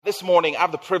This morning, I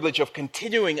have the privilege of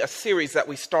continuing a series that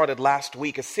we started last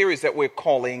week, a series that we're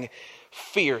calling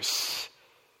Fierce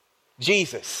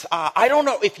Jesus. I don't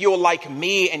know if you're like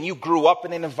me and you grew up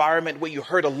in an environment where you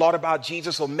heard a lot about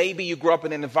Jesus, or maybe you grew up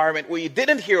in an environment where you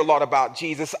didn't hear a lot about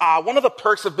Jesus. One of the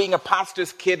perks of being a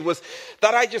pastor's kid was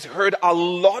that I just heard a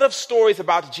lot of stories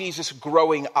about Jesus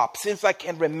growing up since I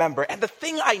can remember. And the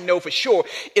thing I know for sure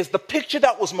is the picture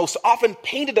that was most often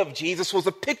painted of Jesus was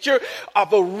a picture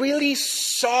of a really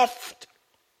soft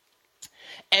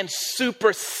and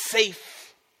super safe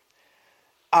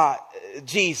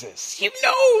Jesus. You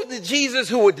know, the Jesus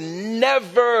who would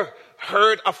never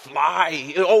hurt a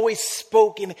fly, always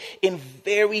spoke in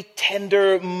very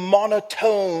tender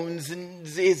monotones, and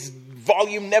his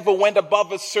volume never went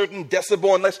above a certain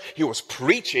decibel unless he was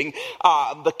preaching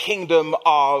the kingdom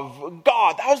of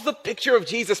God. That was the picture of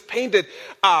Jesus painted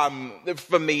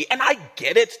for me. And I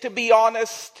get it, to be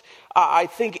honest. I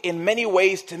think in many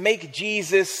ways to make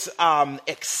Jesus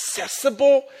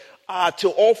accessible to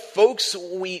all folks,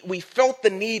 we felt the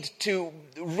need to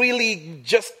really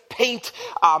just paint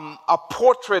a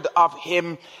portrait of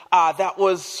him that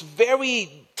was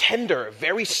very tender,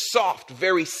 very soft,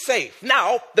 very safe.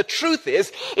 Now, the truth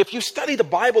is, if you study the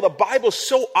Bible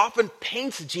so often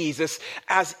paints Jesus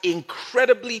as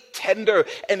incredibly tender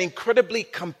and incredibly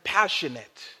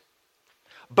compassionate.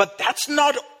 But that's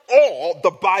not all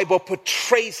the Bible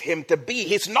portrays him to be.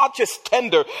 He's not just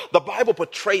tender. The Bible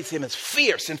portrays him as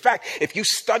fierce. In fact, if you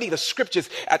study the scriptures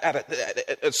at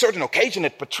a certain occasion,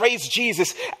 it portrays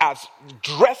Jesus as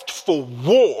dressed for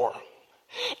war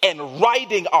and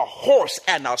riding a horse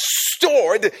and a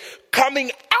sword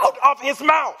coming out of his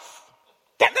mouth.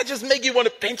 Doesn't that just make you want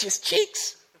to pinch his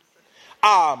cheeks?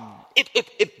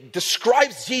 It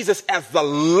describes Jesus as the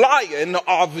Lion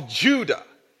of Judah.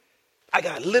 I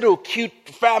got a little cute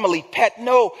family pet.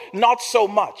 No, not so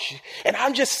much. And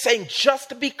I'm just saying,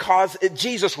 just because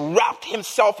Jesus wrapped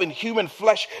himself in human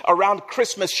flesh around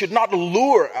Christmas should not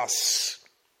lure us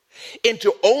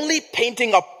into only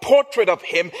painting a portrait of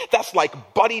him that's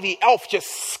like Buddy the Elf, just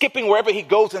skipping wherever he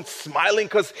goes and smiling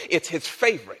because it's his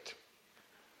favorite.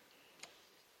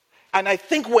 And I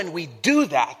think when we do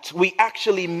that, we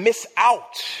actually miss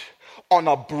out on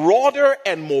a broader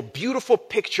and more beautiful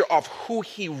picture of who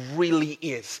he really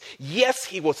is. Yes,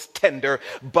 he was tender,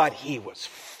 but he was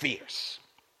fierce.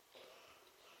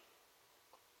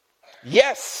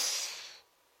 Yes,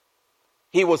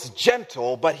 he was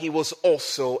gentle, but he was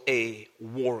also a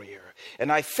warrior.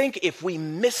 And I think if we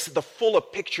miss the fuller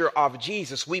picture of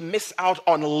Jesus, we miss out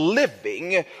on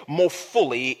living more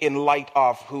fully in light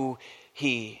of who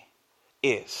he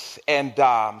is. And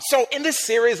so in this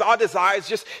series, our desire is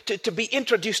just to be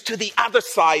introduced to the other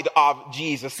side of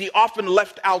Jesus, the often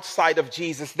left outside of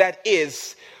Jesus that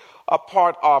is a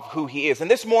part of who he is.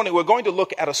 And this morning, we're going to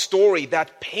look at a story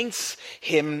that paints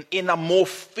him in a more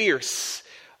fierce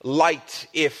light,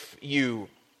 if you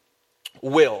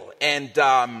will. And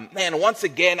man, once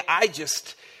again, I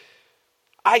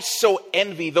so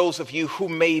envy those of you who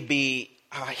may be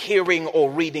hearing or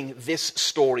reading this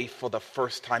story for the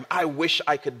first time. I wish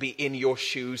I could be in your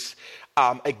shoes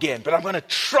again, but I'm going to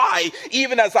try,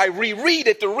 even as I reread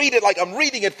it, to read it like I'm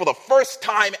reading it for the first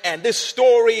time. And this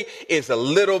story is a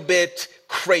little bit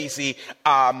crazy.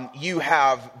 You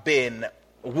have been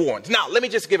warned. Now, let me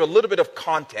just give a little bit of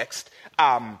context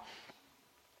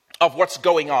of what's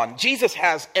going on. Jesus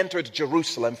has entered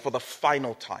Jerusalem for the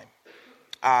final time.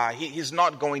 He's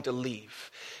not going to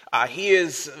leave. He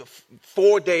is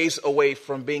 4 days away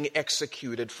from being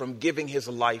executed, from giving his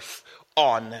life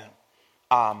on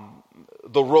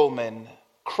the Roman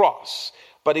cross.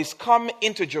 But he's come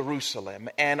into Jerusalem,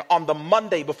 and on the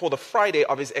Monday before the Friday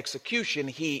of his execution,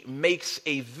 he makes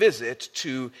a visit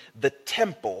to the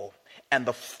temple, and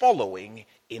the following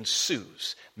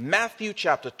ensues. Matthew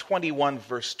chapter 21,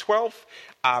 verse 12.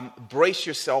 Brace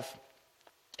yourself.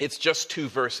 It's just 2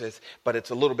 verses, but it's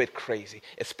a little bit crazy,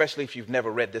 especially if you've never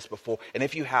read this before. And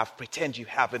if you have, pretend you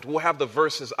haven't. We'll have the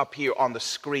verses up here on the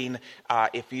screen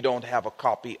if you don't have a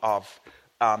copy of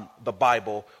the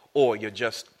Bible or you're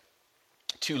just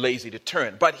too lazy to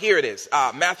turn. But here it is,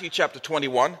 Matthew chapter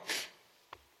 21,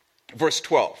 verse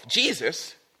 12.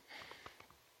 Jesus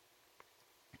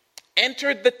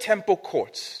entered the temple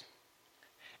courts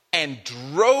and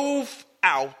drove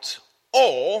out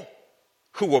all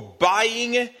who were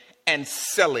buying and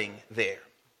selling there.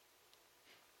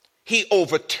 He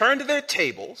overturned their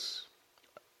tables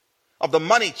of the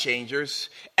money changers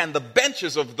and the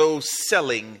benches of those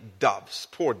selling doves,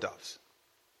 poor doves.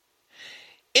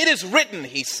 It is written,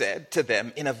 he said to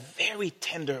them in a very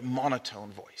tender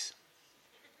monotone voice,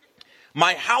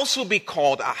 my house will be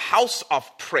called a house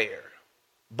of prayer,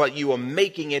 but you are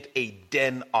making it a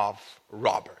den of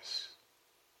robbers.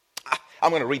 I'm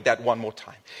going to read that one more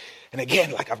time. And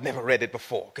again, like I've never read it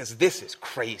before, because this is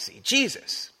crazy.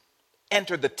 Jesus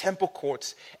entered the temple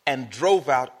courts and drove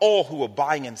out all who were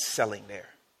buying and selling there.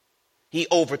 He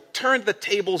overturned the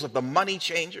tables of the money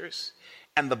changers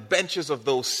and the benches of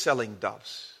those selling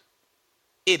doves.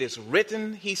 It is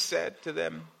written, he said to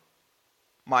them,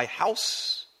 my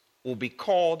house will be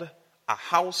called a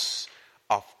house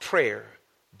of prayer,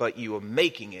 but you are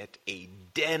making it a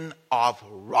den of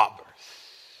robbers.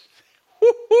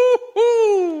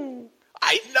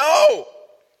 I know.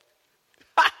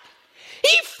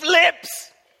 He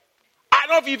flips. I don't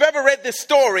know if you've ever read this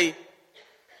story.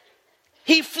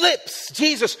 He flips.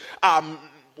 Jesus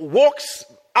walks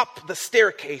up the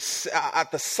staircase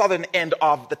at the southern end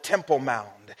of the Temple Mount.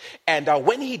 And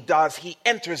when he does, he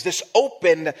enters this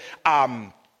open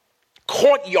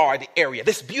courtyard area,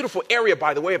 this beautiful area,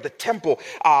 by the way, of the temple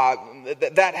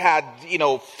that had,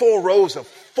 4 rows of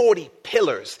 40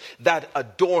 pillars that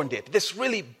adorned it. This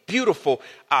really beautiful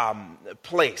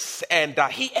place. And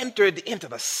he entered into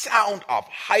the sound of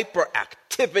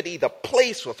hyperactivity. The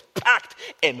place was packed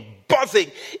and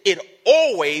buzzing. It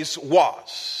always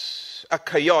was a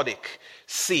chaotic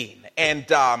scene. And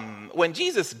when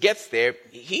Jesus gets there,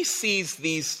 he sees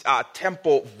these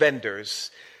temple vendors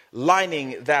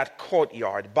lining that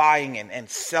courtyard, buying and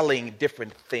selling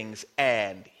different things,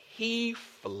 and he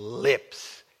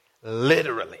flips,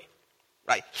 literally,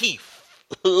 right? He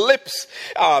flips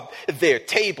their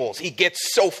tables. He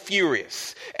gets so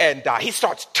furious, and he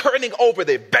starts turning over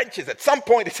their benches. At some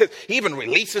point, it says he even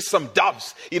releases some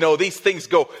doves. These things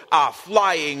go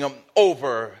flying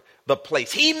over the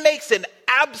place. He makes an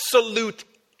absolute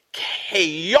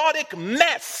chaotic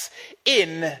mess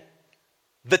in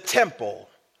the temple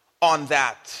on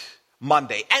that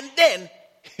Monday. And then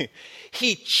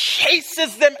he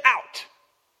chases them out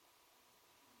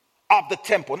of the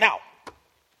temple. Now,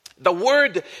 the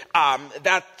word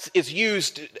that is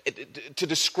used to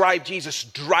describe Jesus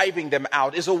driving them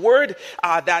out is a word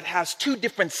that has 2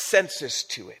 different senses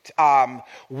to it.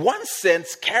 One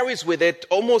sense carries with it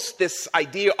almost this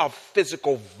idea of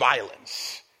physical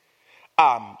violence.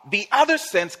 The other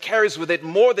sense carries with it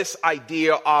more this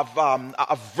idea of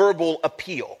a verbal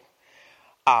appeal.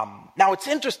 Now, it's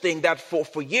interesting that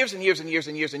for years and years and years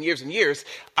and years and years and years,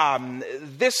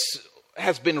 this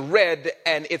has been read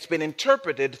and it's been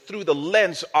interpreted through the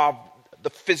lens of the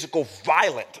physical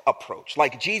violent approach.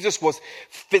 Like Jesus was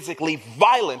physically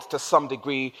violent to some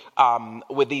degree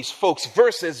with these folks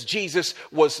versus Jesus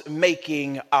was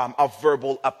making a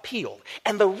verbal appeal.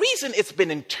 And the reason it's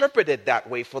been interpreted that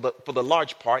way for the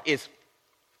large part is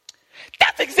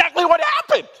that's exactly what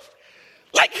happened.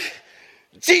 Like,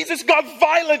 Jesus got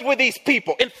violent with these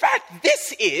people. In fact,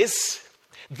 this is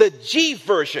the G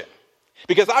version,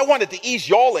 because I wanted to ease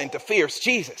y'all into fierce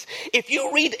Jesus. If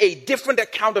you read a different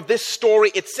account of this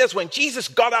story, it says when Jesus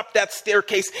got up that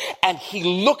staircase and he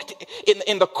looked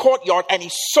in the courtyard and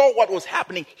he saw what was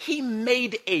happening, he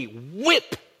made a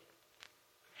whip.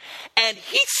 And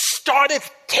he started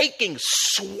taking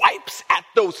swipes at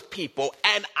those people.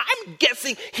 And I'm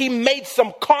guessing he made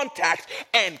some contact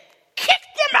and kicked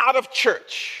them out of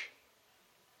church.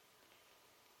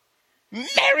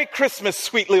 Merry Christmas,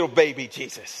 sweet little baby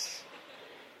Jesus.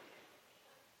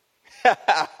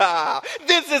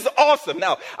 This is awesome.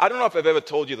 Now, I don't know if I've ever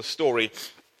told you the story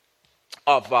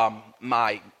of one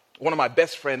of my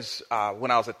best friends when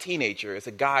I was a teenager. Is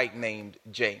a guy named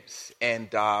James.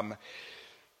 And I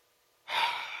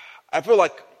feel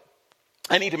like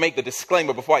I need to make the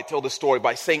disclaimer before I tell the story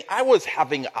by saying I was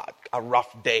having a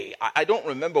rough day. I don't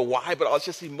remember why, but I was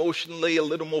just emotionally a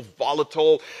little more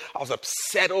volatile. I was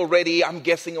upset already. I'm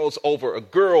guessing it was over a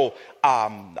girl.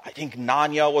 I think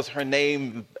Nanya was her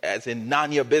name, as in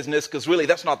Nanya business, because really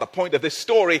that's not the point of this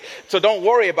story. So don't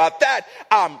worry about that.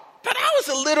 But I was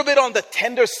a little bit on the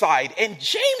tender side, and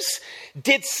James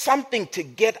did something to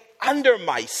get under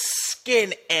my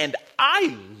skin, and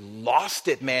I lost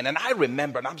it, man. And I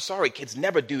remember, and I'm sorry, kids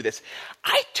never do this,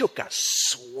 I took a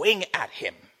swing at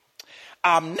him.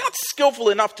 Not skillful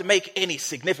enough to make any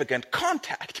significant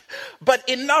contact, but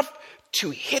enough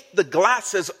to hit the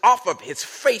glasses off of his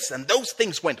face, and those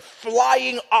things went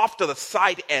flying off to the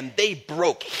side, and they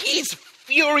broke. He's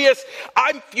furious.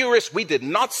 I'm furious. We did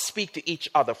not speak to each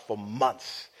other for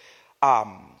months.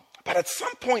 But at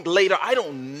some point later, I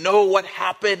don't know what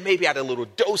happened. Maybe I had a little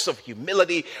dose of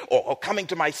humility or coming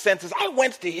to my senses. I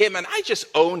went to him and I just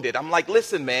owned it. I'm like,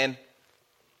 listen, man,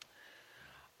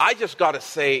 I just got to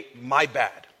say my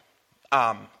bad.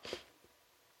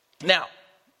 Now,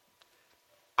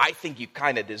 I think you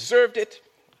kind of deserved it,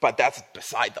 but that's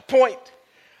beside the point.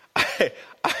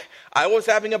 I was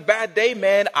having a bad day,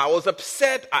 man. I was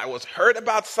upset. I was hurt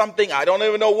about something. I don't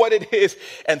even know what it is.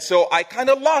 And so I kind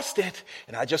of lost it.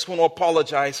 And I just want to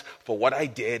apologize for what I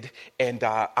did. And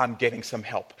I'm getting some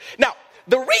help. Now,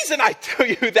 the reason I tell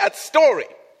you that story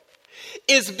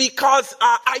is because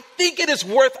I think it is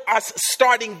worth us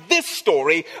starting this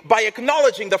story by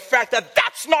acknowledging the fact that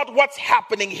that's not what's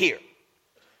happening here.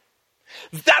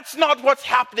 That's not what's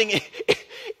happening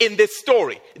in this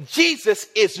story. Jesus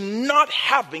is not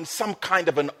having some kind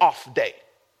of an off day.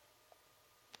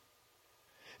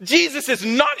 Jesus is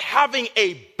not having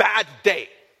a bad day.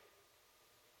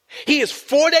 He is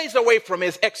 4 days away from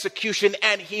his execution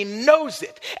and he knows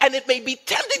it. And it may be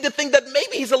tempting to think that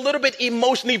maybe he's a little bit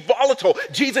emotionally volatile.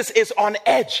 Jesus is on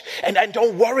edge. And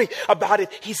don't worry about it.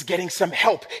 He's getting some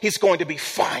help. He's going to be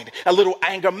fine. A little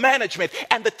anger management.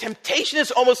 And the temptation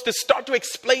is almost to start to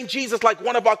explain Jesus like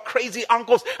one of our crazy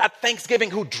uncles at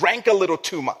Thanksgiving who drank a little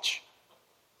too much.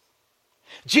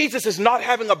 Jesus is not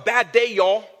having a bad day,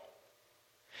 y'all.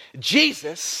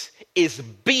 Jesus is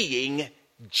being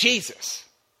Jesus.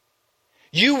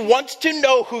 You want to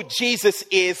know who Jesus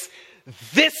is?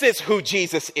 This is who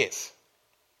Jesus is.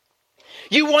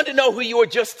 You want to know who you were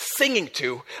just singing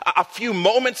to a few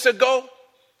moments ago?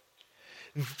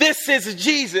 This is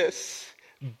Jesus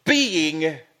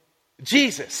being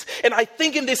Jesus. And I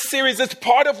think in this series, it's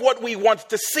part of what we want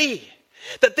to see.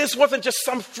 That this wasn't just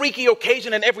some freaky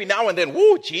occasion and every now and then,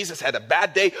 woo, Jesus had a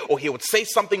bad day, or he would say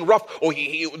something rough, or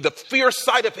the fierce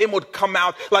side of him would come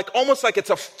out, like almost like it's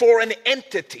a foreign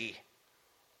entity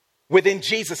within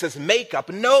Jesus's makeup.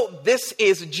 No, this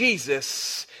is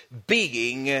Jesus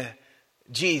being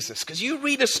Jesus. Because you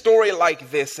read a story like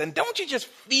this, and don't you just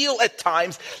feel at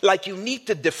times like you need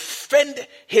to defend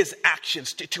his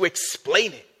actions to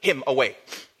explain him away?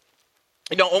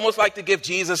 You know, almost like to give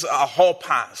Jesus a hall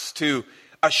pass to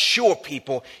assure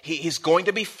people he's going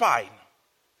to be fine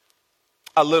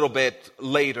a little bit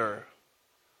later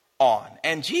on.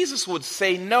 And Jesus would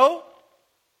say, no,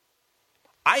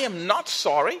 I am not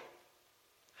sorry.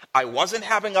 I wasn't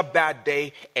having a bad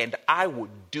day, and I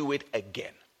would do it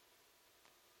again.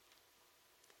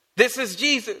 This is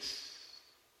Jesus.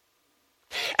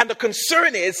 And the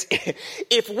concern is,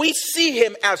 if we see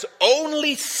him as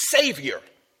only Savior,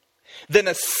 then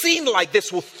a scene like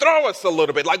this will throw us a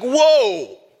little bit like,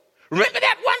 whoa, remember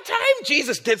that one time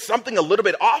Jesus did something a little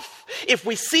bit off? If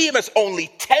we see him as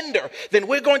only tender, then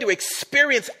we're going to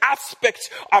experience aspects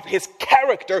of his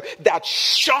character that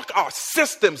shock our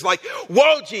systems. Like,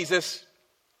 whoa, Jesus,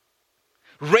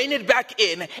 rein it back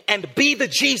in and be the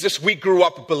Jesus we grew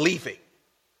up believing.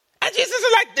 And Jesus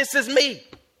is like, this is me.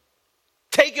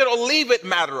 Take it or leave it,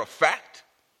 matter of fact.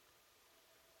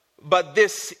 But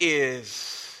this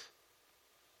is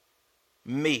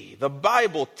me. The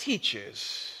Bible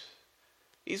teaches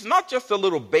he's not just a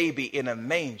little baby in a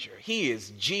manger. He is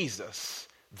Jesus,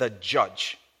 the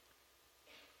judge.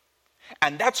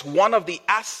 And that's one of the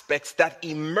aspects that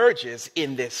emerges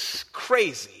in this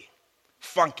crazy,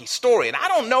 funky story. And I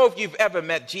don't know if you've ever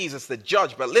met Jesus, the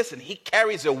judge, but listen, he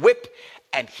carries a whip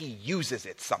and he uses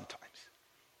it sometimes.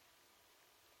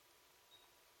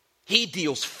 He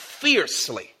deals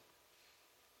fiercely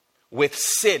with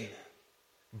sin,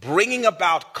 bringing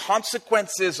about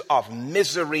consequences of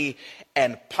misery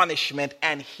and punishment,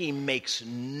 and he makes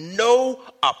no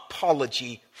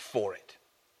apology for it.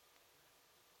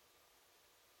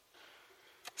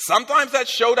 Sometimes that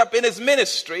showed up in his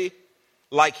ministry,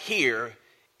 like here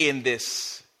in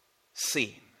this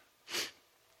scene.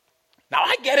 Now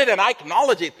I get it and I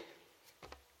acknowledge it.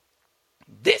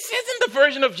 This isn't the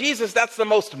version of Jesus that's the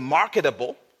most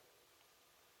marketable.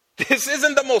 This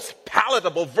isn't the most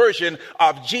palatable version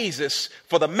of Jesus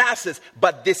for the masses,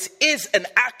 but this is an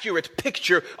accurate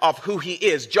picture of who he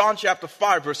is. John chapter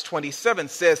 5 verse 27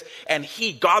 says, and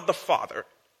he, God the Father,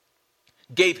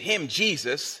 gave him,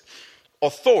 Jesus,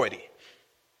 authority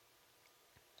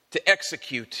to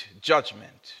execute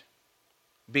judgment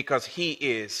because he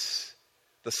is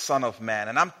the Son of Man.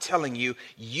 And I'm telling you,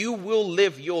 you will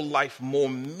live your life more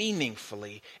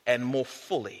meaningfully and more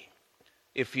fully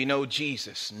if you know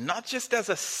Jesus, not just as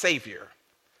a savior,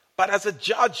 but as a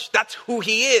judge. That's who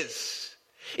he is.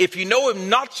 If you know him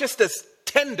not just as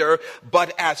tender,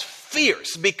 but as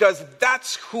fierce, because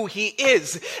that's who he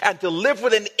is. And to live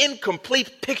with an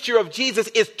incomplete picture of Jesus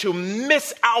is to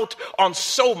miss out on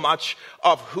so much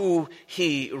of who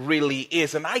he really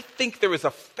is. And I think there is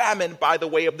a famine, by the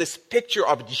way, of this picture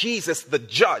of Jesus, the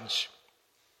judge,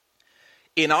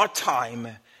 in our time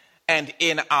and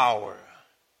in our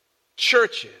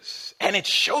churches. And it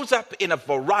shows up in a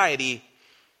variety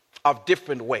of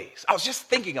different ways. I was just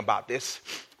thinking about this.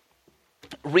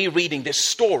 rereading this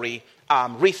story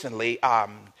recently,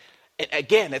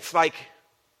 again, it's like,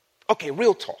 okay,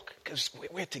 real talk, because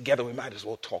we're together, we might as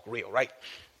well talk real, right?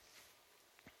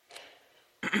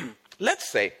 Let's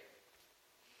say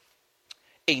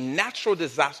a natural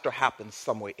disaster happens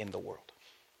somewhere in the world.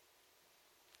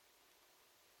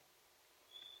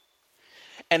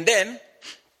 And then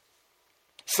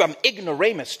some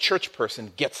ignoramus church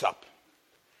person gets up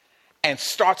and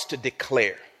starts to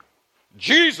declare,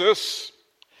 Jesus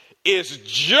is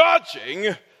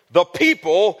judging the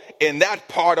people in that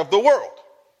part of the world.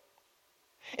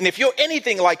 And if you're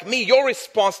anything like me, your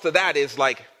response to that is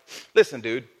like, listen,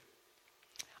 dude,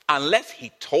 unless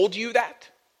he told you that,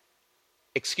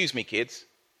 excuse me, kids,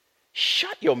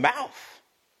 shut your mouth.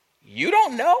 You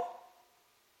don't know.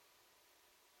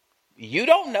 You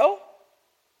don't know.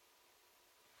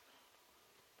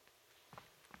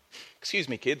 Excuse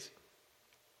me, kids.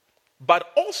 But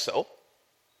also,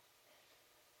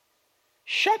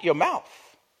 shut your mouth.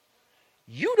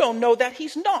 You don't know that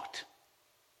he's not.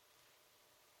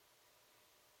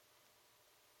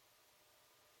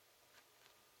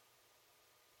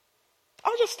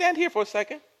 I'll just stand here for a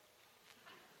second.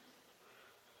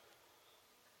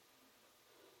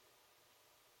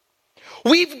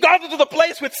 We've gotten to the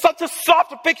place with such a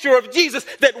soft picture of Jesus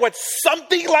that when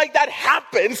something like that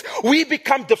happens, we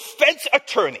become defense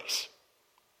attorneys.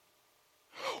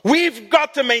 We've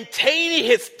got to maintain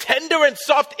his tender and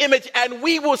soft image, and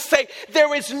we will say,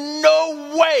 there is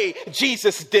no way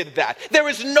Jesus did that. There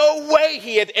is no way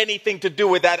he had anything to do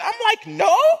with that. I'm like,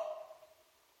 no?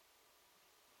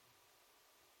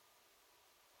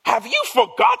 Have you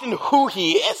forgotten who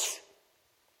he is?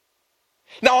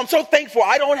 Now, I'm so thankful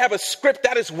I don't have a script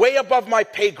that is way above my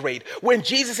pay grade when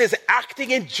Jesus is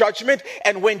acting in judgment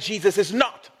and when Jesus is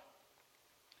not.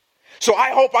 So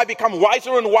I hope I become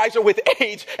wiser and wiser with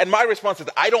age, and my response is,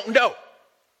 I don't know.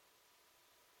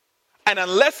 And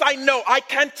unless I know, I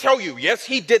can't tell you, yes,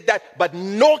 he did that, but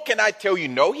nor can I tell you,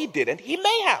 no, he didn't. He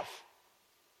may have.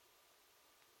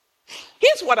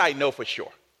 Here's what I know for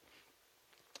sure.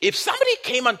 If somebody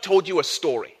came and told you a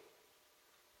story,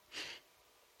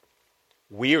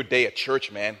 weird day at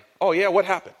church, man. Oh yeah, what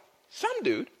happened? Some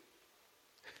dude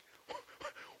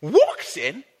walks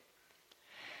in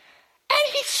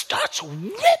and he starts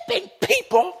whipping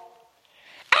people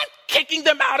and kicking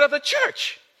them out of the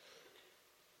church.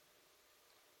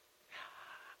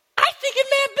 I think it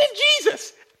may have been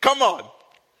Jesus. Come on.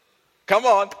 Come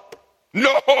on.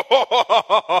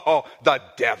 No, the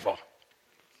devil.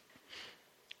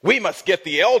 We must get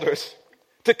the elders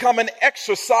to come and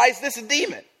exorcise this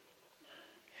demon.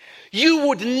 You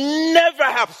would never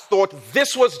have thought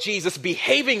this was Jesus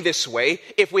behaving this way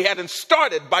if we hadn't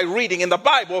started by reading in the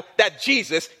Bible that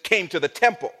Jesus came to the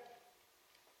temple.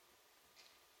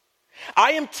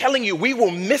 I am telling you, we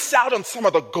will miss out on some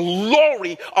of the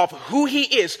glory of who he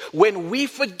is when we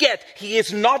forget he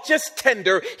is not just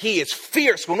tender, he is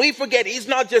fierce. When we forget he's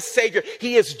not just Savior,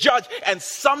 he is judge. And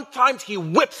sometimes he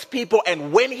whips people,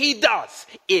 and when he does,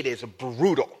 it is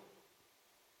brutal.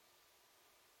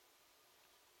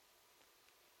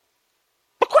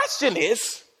 The question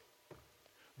is,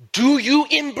 do you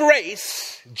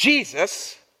embrace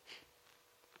Jesus,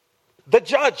 the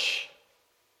judge?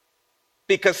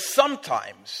 Because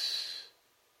sometimes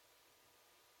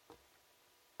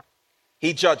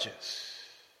he judges.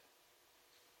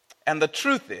 And the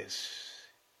truth is,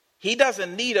 he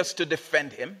doesn't need us to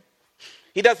defend him.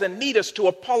 He doesn't need us to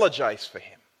apologize for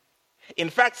him. In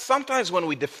fact, sometimes when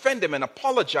we defend him and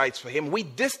apologize for him, we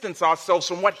distance ourselves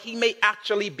from what he may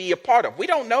actually be a part of. We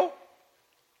don't know.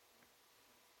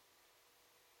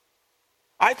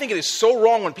 I think it is so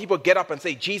wrong when people get up and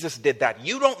say, Jesus did that.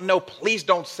 You don't know, please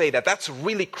don't say that. That's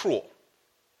really cruel.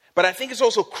 But I think it's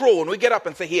also cruel when we get up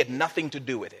and say he had nothing to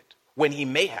do with it, when he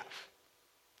may have.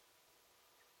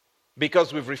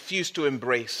 Because we've refused to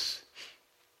embrace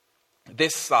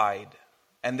this side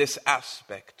and this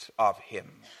aspect of him.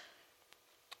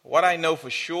 What I know for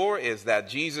sure is that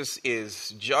Jesus is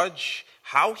judge.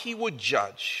 How he would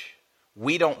judge,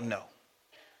 we don't know.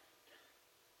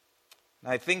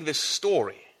 And I think this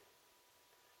story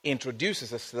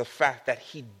introduces us to the fact that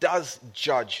he does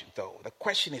judge, though. The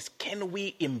question is, can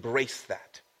we embrace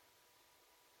that?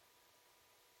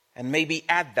 And maybe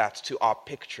add that to our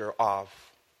picture of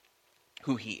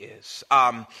who he is.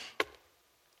 I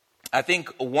think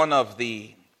one of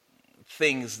the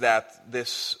things that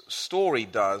this story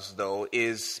does, though,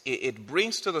 is it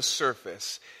brings to the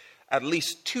surface at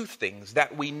least two things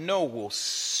that we know will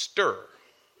stir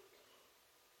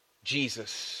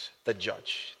Jesus, the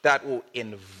judge, that will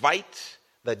invite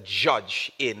the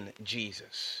judge in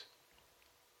Jesus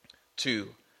to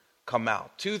come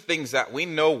out. Two things that we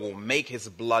know will make his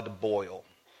blood boil.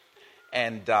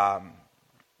 And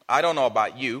I don't know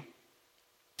about you,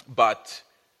 but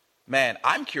man,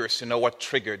 I'm curious to know what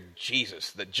triggered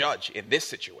Jesus, the judge, in this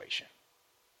situation.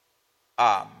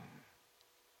 I'm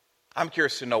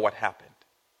curious to know what happened.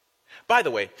 By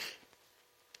the way,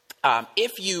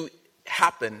 if you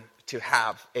happen to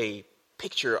have a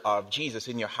picture of Jesus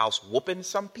in your house whooping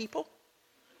some people,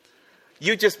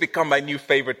 you just become my new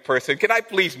favorite person. Can I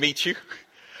please meet you?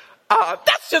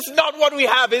 That's just not what we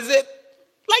have, is it?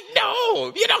 Like,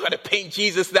 no, you're not going to paint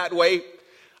Jesus that way.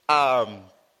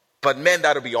 But man,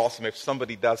 that'll be awesome. If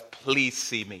somebody does, please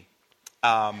see me.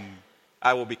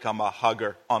 I will become a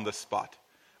hugger on the spot.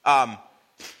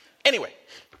 Anyway,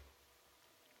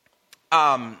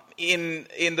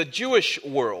 in the Jewish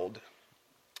world,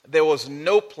 there was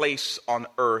no place on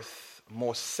earth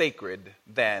more sacred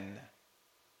than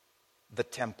the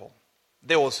temple.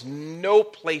 There was no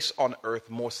place on earth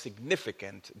more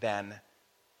significant than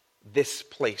this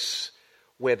place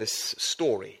where this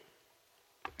story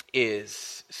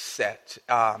is set.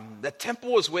 The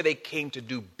temple was where they came to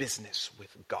do business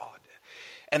with God.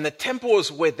 And the temple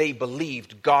was where they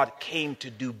believed God came to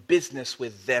do business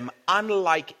with them,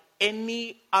 unlike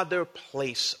any other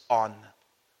place on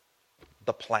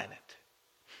the planet.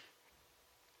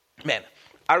 Man,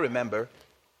 I remember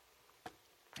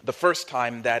the first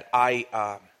time that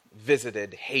I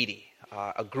visited Haiti.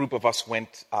 A group of us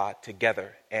went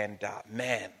together, and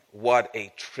man, what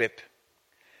a trip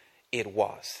it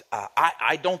was.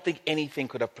 I don't think anything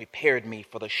could have prepared me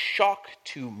for the shock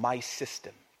to my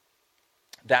system.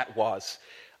 That was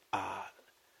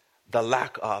the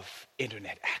lack of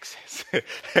internet access.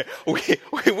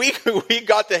 we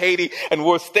got to Haiti and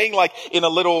we're staying like in a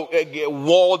little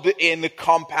walled in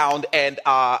compound, and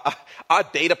our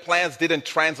data plans didn't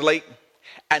translate,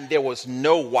 and there was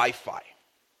no Wi-Fi.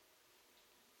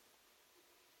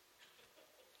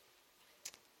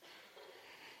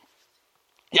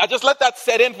 Yeah, just let that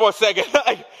set in for a second.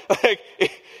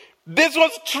 This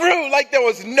was true. Like, there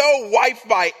was no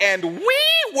Wi-Fi, and we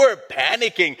were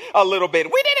panicking a little bit.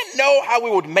 We didn't know how we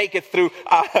would make it through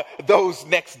those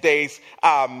next days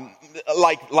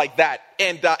like that.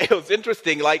 And it was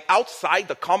interesting. Like, outside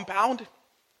the compound,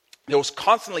 there was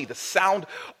constantly the sound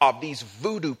of these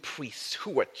voodoo priests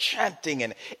who were chanting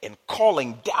and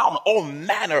calling down all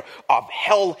manner of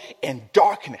hell and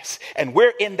darkness. And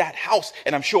we're in that house,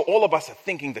 and I'm sure all of us are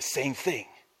thinking the same thing.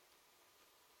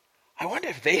 I wonder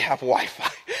if they have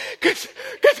Wi-Fi, because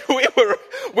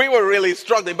we were really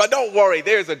struggling. But don't worry,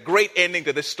 there's a great ending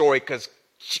to this story, because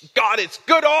God is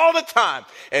good all the time,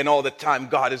 and all the time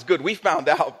God is good. We found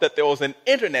out that there was an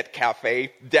internet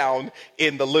cafe down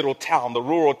in the little town, the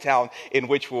rural town in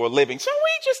which we were living. So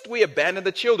we abandoned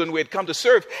the children we had come to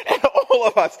serve, and all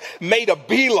of us made a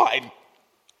beeline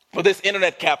for this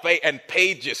internet cafe and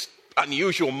paid just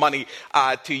unusual money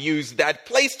to use that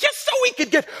place, just so we could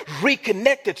get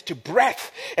reconnected to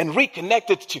breath and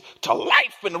reconnected to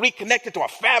life and reconnected to our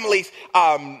families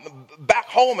back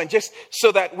home, and just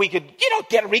so that we could,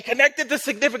 get reconnected to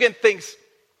significant things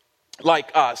like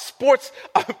sports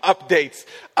updates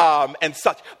and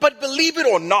such. But believe it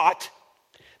or not,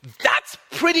 that's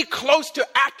pretty close to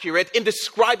accurate in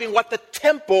describing what the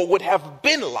temple would have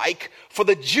been like for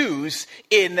the Jews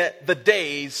in the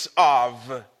days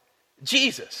of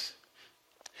Jesus.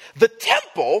 The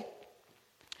temple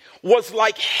was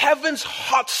like heaven's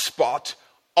hotspot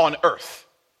on earth.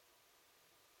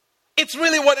 It's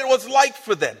really what it was like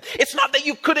for them. It's not that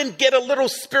you couldn't get a little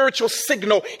spiritual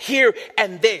signal here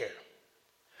and there.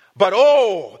 But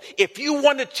if you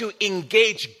wanted to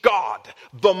engage God,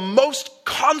 the most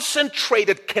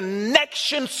concentrated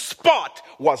connection spot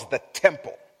was the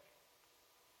temple.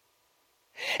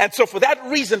 And so for that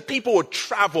reason, people would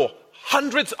travel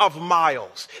hundreds of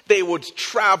miles. They would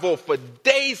travel for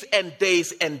days and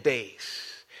days and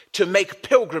days to make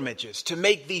pilgrimages, to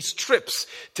make these trips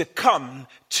to come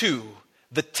to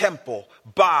the temple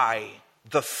by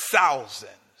the thousands.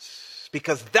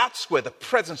 Because that's where the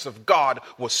presence of God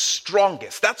was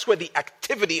strongest. That's where the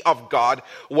activity of God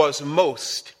was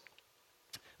most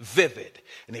vivid.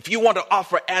 And if you want to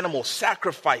offer animal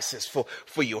sacrifices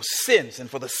for your sins and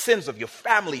for the sins of your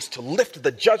families, to lift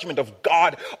the judgment of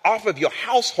God off of your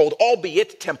household,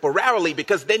 albeit temporarily,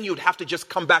 because then you'd have to just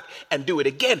come back and do it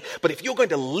again. But if you're going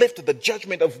to lift the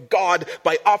judgment of God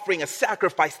by offering a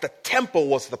sacrifice, the temple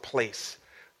was the place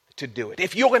to do it.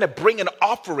 If you're going to bring an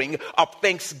offering of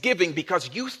thanksgiving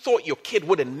because you thought your kid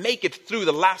wouldn't make it through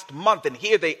the last month and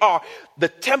here they are, the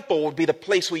temple would be the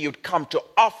place where you'd come to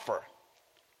offer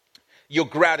your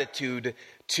gratitude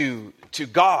to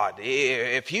God.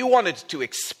 If you wanted to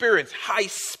experience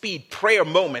high-speed prayer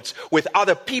moments with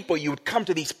other people, you would come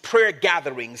to these prayer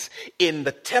gatherings in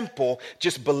the temple,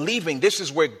 just believing this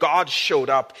is where God showed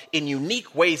up in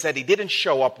unique ways that he didn't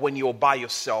show up when you're by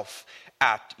yourself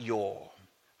at your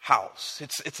house.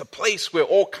 It's a place where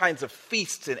all kinds of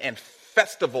feasts and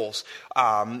festivals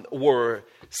were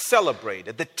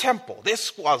celebrated. The temple,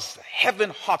 this was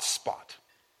heaven hotspot.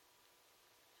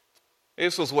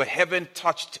 This was where heaven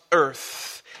touched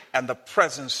earth and the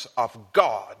presence of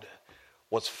God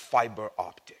was fiber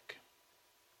optic.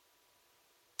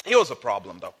 Here was a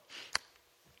problem, though.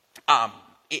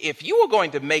 If you were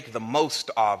going to make the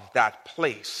most of that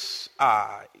place,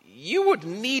 you would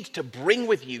need to bring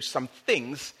with you some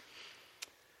things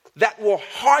that were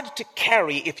hard to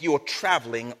carry if you were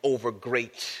traveling over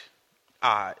great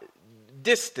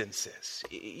distances.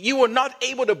 You were not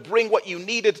able to bring what you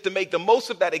needed to make the most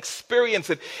of that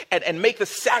experience and make the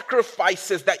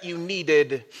sacrifices that you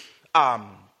needed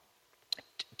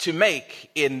to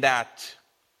make in that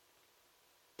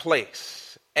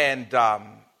place. And how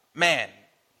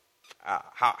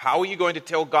are you going to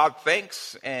tell God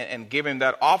thanks and give him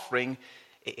that offering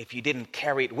if you didn't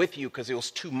carry it with you because it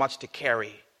was too much to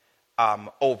carry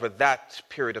over that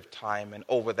period of time and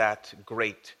over that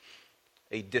great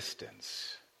a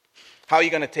distance? How are you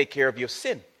going to take care of your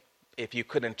sin if you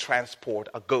couldn't transport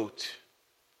a goat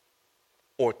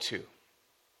or two?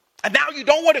 And now you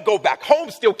don't want to go back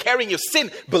home still carrying your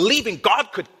sin, believing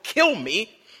God could kill me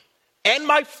and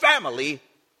my family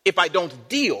if I don't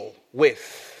deal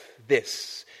with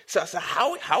this. So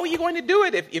how are you going to do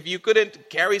it if you couldn't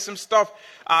carry some stuff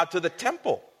to the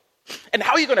temple? And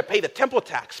how are you going to pay the temple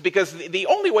tax? Because the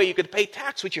only way you could pay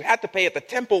tax, which you had to pay at the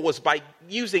temple, was by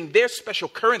using their special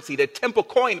currency, their temple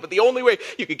coin. But the only way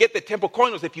you could get the temple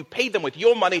coin was if you paid them with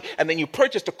your money and then you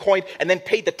purchased a coin and then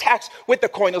paid the tax with the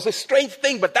coin. It was a strange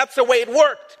thing, but that's the way it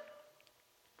worked.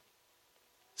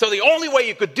 So the only way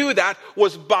you could do that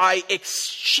was by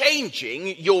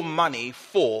exchanging your money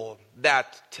for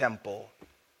that temple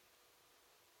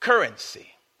currency.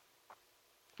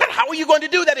 But how are you going to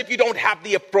do that if you don't have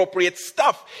the appropriate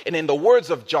stuff? And in the words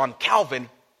of John Calvin,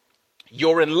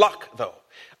 you're in luck, though.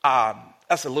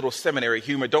 That's a little seminary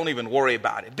humor. Don't even worry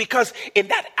about it. Because in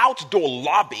that outdoor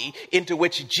lobby into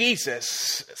which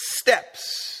Jesus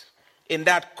steps, in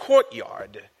that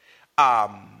courtyard,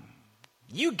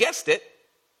 you guessed it,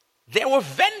 there were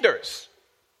vendors.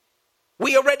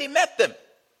 We already met them.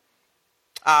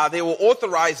 They were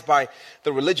authorized by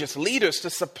the religious leaders to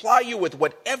supply you with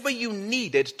whatever you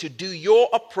needed to do your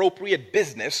appropriate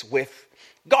business with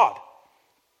God.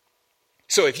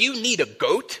 So if you need a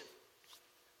goat,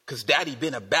 because daddy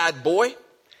been a bad boy,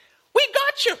 we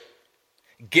got you.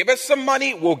 Give us some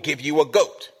money, we'll give you a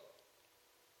goat.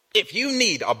 If you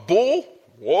need a bull,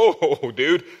 whoa,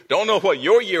 dude, don't know what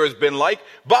your year has been like,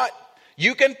 but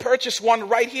you can purchase one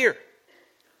right here.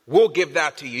 We'll give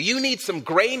that to you. You need some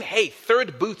grain? Hey,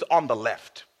 third booth on the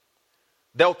left.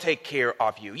 They'll take care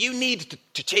of you. You need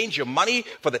to change your money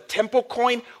for the temple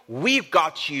coin? We've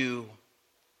got you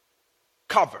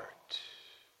covered.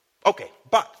 Okay,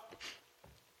 but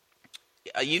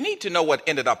you need to know what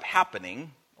ended up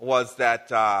happening was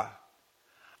that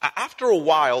after a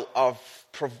while of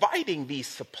providing these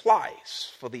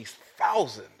supplies for these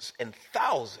thousands and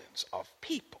thousands of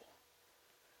people,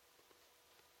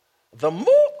 the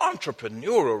more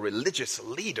entrepreneurial religious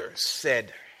leaders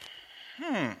said,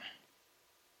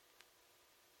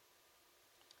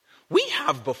 we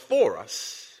have before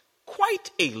us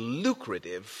quite a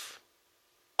lucrative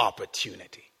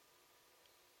opportunity.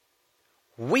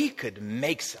 We could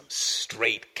make some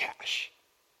straight cash.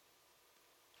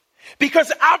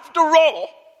 Because after all,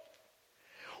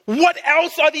 what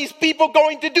else are these people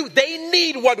going to do? They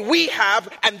need what we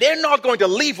have, and they're not going to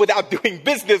leave without doing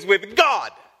business with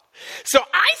God. So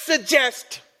I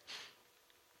suggest,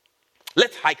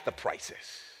 let's hike the prices.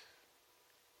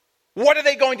 What are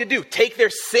they going to do? Take their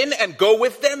sin and go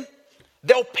with them?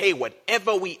 They'll pay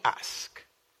whatever we ask.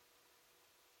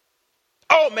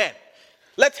 Oh man,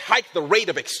 let's hike the rate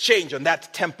of exchange on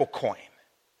that temple coin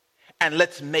and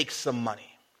let's make some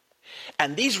money.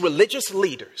 And these religious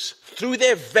leaders, through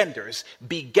their vendors,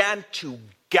 began to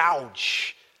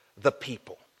gouge the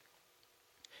people.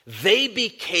 They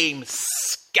became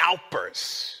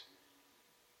scalpers,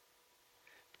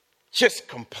 just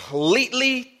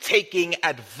completely taking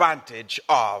advantage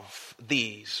of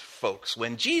these folks.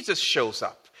 When Jesus shows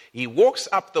up, he walks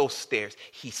up those stairs,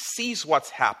 he sees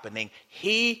what's happening,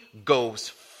 he goes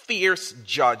fierce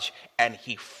judge, and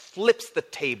he flips the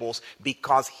tables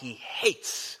because he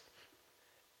hates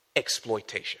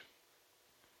exploitation.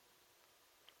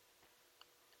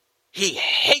 He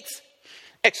hates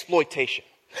exploitation.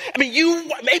 I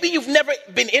mean, maybe you've never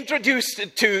been introduced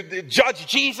to Judge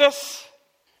Jesus,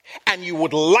 and you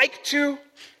would like to.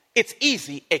 It's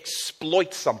easy,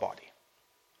 exploit somebody.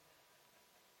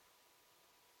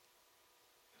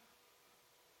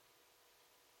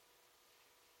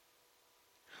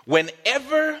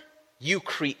 Whenever you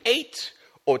create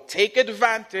or take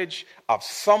advantage of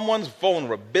someone's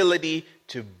vulnerability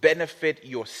to benefit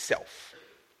yourself,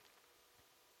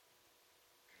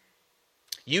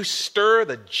 you stir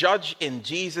the judge in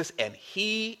Jesus, and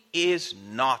he is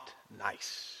not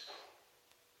nice.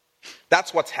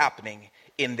 That's what's happening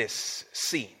in this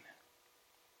scene.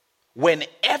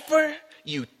 Whenever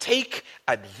you take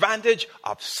advantage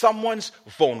of someone's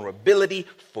vulnerability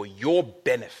for your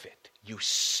benefit, you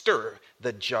stir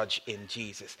the judge in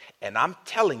Jesus. And I'm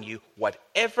telling you,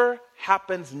 whatever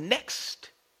happens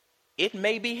next, it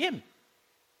may be him.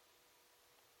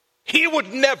 He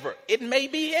would never. It may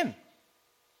be him.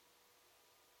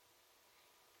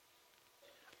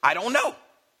 I don't know.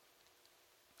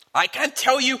 I can't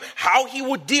tell you how he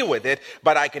would deal with it,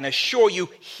 but I can assure you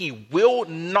he will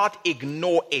not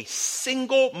ignore a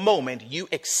single moment you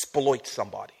exploit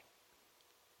somebody.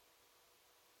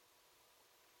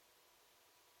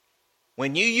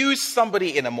 When you use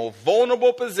somebody in a more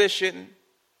vulnerable position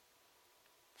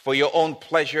for your own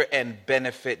pleasure and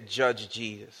benefit, Judge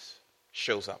Jesus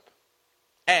shows up.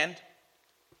 And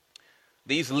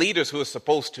these leaders who are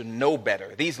supposed to know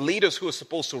better, these leaders who are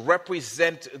supposed to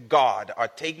represent God, are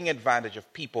taking advantage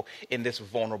of people in this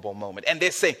vulnerable moment. And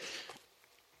they're saying,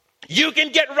 you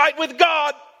can get right with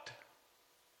God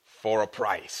for a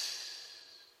price.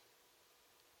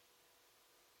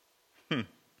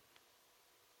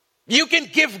 You can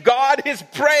give God his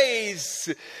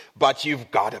praise, but you've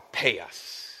got to pay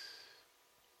us.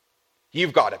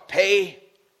 You've got to pay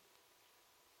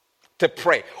to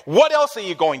pray. What else are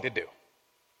you going to do?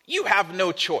 You have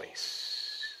no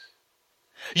choice.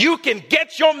 You can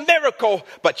get your miracle,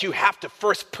 but you have to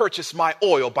first purchase my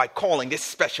oil by calling this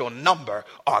special number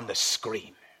on the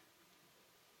screen.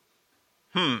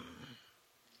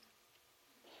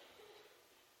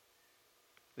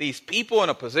 These people in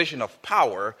a position of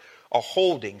power are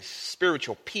holding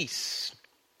spiritual peace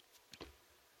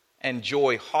and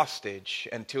joy hostage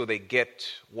until they get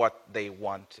what they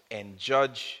want. And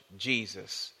Judge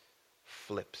Jesus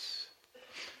flips.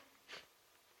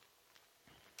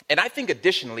 And I think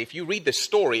additionally, if you read the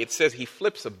story, it says he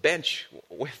flips a bench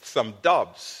with some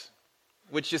doves,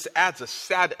 which just adds a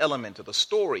sad element to the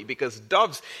story, because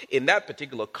doves in that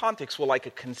particular context were like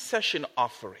a concession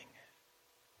offering.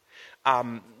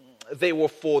 They were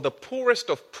for the poorest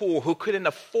of poor who couldn't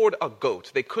afford a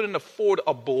goat. They couldn't afford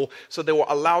a bull, so they were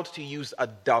allowed to use a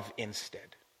dove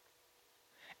instead.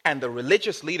 And the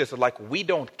religious leaders are like, we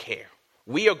don't care.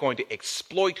 We are going to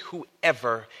exploit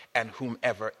whoever and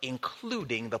whomever,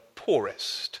 including the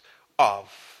poorest of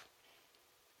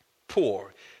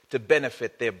poor, to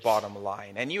benefit their bottom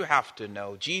line. And you have to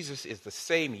know, Jesus is the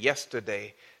same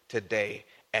yesterday, today,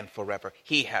 and forever.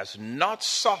 He has not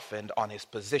softened on his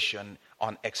position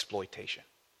on exploitation.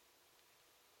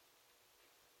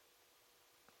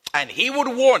 And he would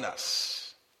warn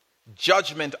us,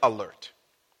 judgment alert.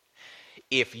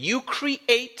 If you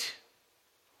create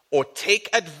or take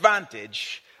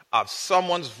advantage of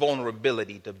someone's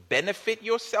vulnerability to benefit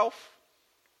yourself,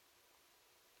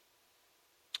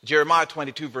 Jeremiah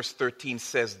 22 verse 13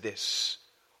 says this: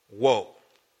 woe.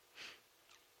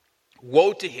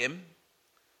 Woe to him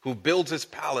who builds his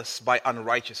palace by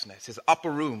unrighteousness, his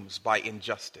upper rooms by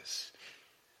injustice,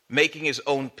 making his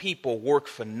own people work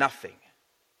for nothing,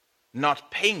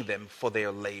 not paying them for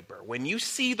their labor. When you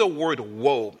see the word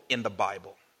woe in the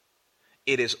Bible,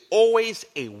 it is always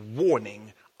a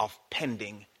warning of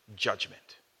pending judgment.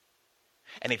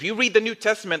 And if you read the New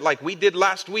Testament like we did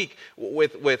last week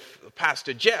with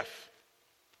Pastor Jeff,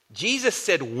 Jesus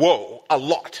said woe a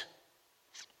lot.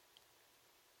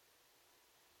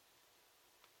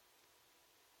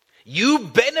 You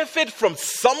benefit from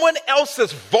someone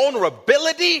else's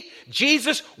vulnerability,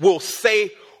 Jesus will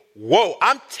say, whoa.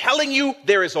 I'm telling you,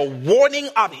 there is a warning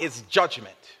of his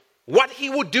judgment. What he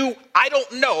will do, I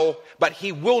don't know, but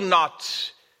he will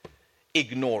not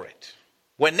ignore it.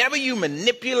 Whenever you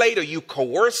manipulate or you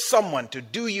coerce someone to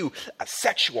do you a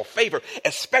sexual favor,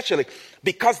 especially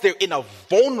because they're in a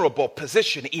vulnerable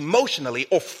position emotionally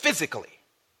or physically,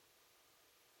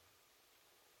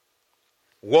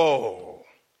 whoa.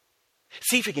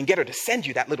 See if you can get her to send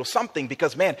you that little something,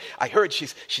 because, man, I heard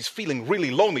she's feeling really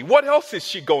lonely. What else is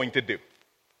she going to do?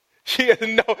 She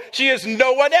has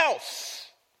no one else.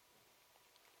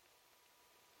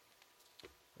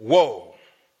 Whoa.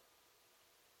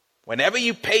 Whenever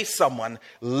you pay someone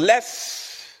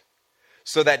less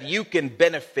so that you can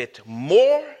benefit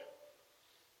more,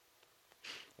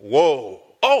 whoa,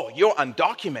 oh, you're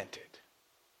undocumented.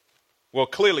 Well,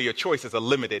 clearly your choices are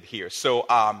limited here. So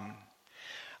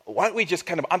why don't we just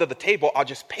kind of under the table, I'll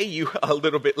just pay you a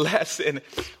little bit less. And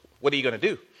what are you going to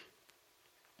do?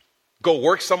 Go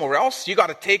work somewhere else? You got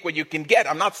to take what you can get.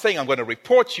 I'm not saying I'm going to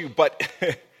report you, but,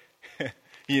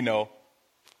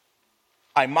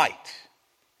 I might.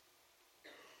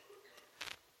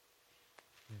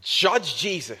 Judge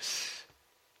Jesus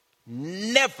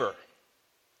never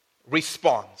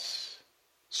responds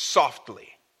softly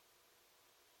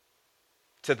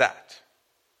to that.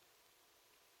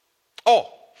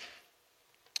 Oh,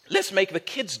 let's make the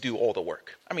kids do all the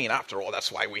work. I mean, after all,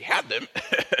 that's why we had them.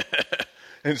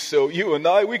 And so you and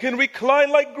I, we can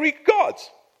recline like Greek gods.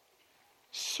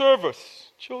 Serve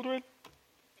us, children.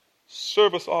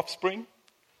 Serve us, offspring.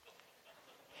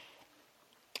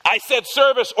 I said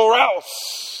service or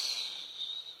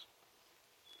else.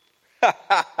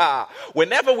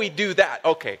 Whenever we do that,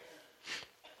 okay.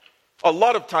 A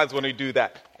lot of times when we do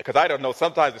that, because I don't know,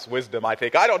 sometimes it's wisdom, I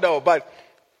think. I don't know, but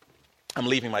I'm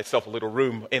leaving myself a little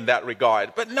room in that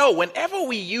regard. But no, whenever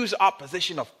we use our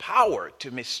position of power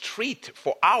to mistreat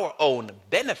for our own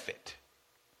benefit,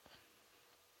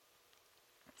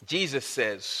 Jesus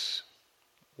says,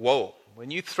 whoa,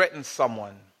 when you threaten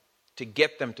someone to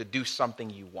get them to do something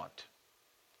you want,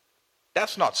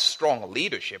 that's not strong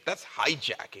leadership. That's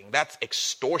hijacking. That's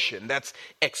extortion. That's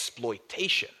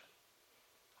exploitation.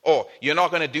 Oh, you're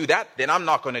not going to do that? Then I'm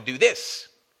not going to do this.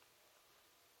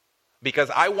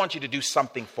 Because I want you to do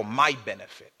something for my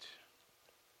benefit.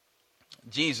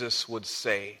 Jesus would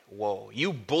say, whoa,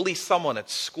 you bully someone at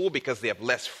school because they have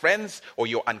less friends, or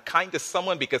you're unkind to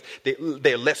someone because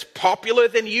they're less popular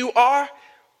than you are?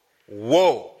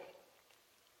 Whoa.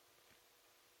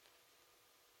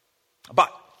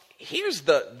 But here's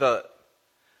the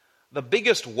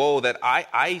biggest woe that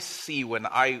I see when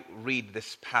I read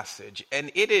this passage,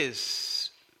 and it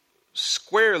is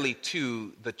squarely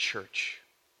to the church.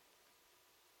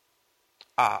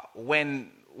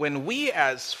 When we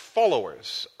as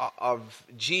followers of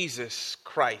Jesus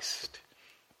Christ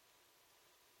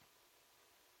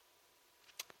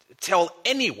tell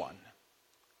anyone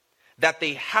that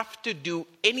they have to do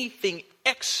anything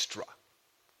extra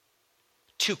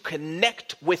to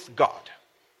connect with God.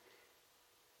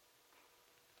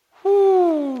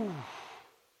 Whew.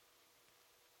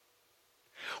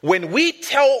 When we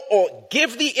tell or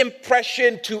give the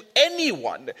impression to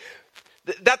anyone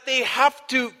that they have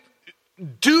to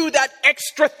do that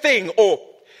extra thing or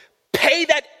pay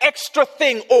that extra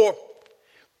thing or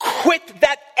quit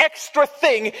that extra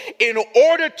thing in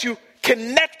order to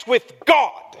connect with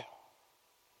God,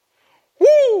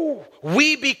 woo,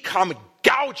 we become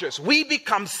gougers. We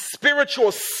become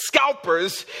spiritual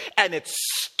scalpers, and it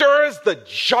stirs the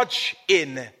judge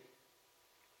in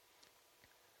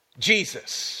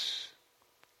Jesus.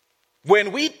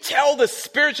 When we tell the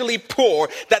spiritually poor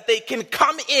that they can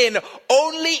come in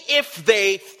only if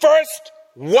they first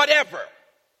whatever,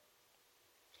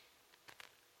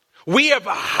 we have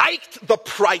hiked the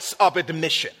price of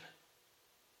admission.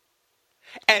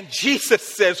 And Jesus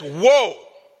says, whoa,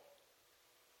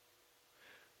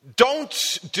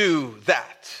 don't do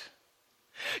that.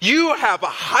 You have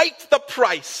hiked the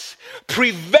price,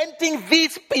 preventing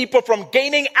these people from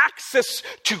gaining access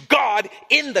to God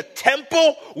in the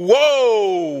temple.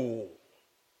 Whoa.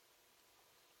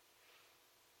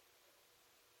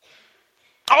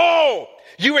 Oh,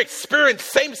 you experience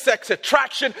same-sex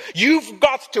attraction. You've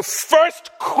got to first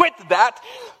quit that.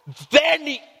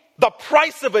 Then the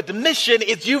price of admission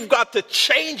is you've got to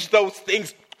change those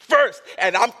things first.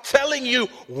 And I'm telling you,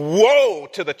 woe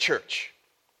to the church.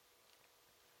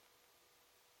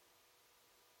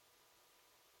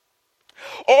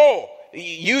 Oh,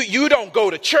 you don't go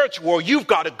to church. Well, you've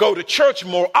got to go to church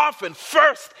more often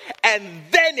first, and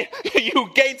then you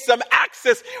gain some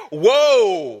access.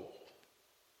 Whoa.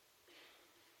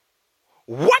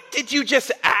 What did you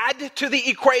just add to the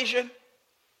equation?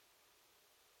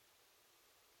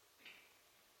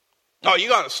 Oh, you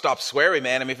got to stop swearing,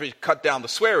 man. I mean, if you cut down the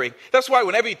swearing. That's why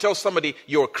whenever you tell somebody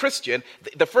you're a Christian,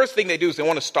 the first thing they do is they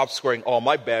want to stop swearing. Oh,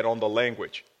 my bad on the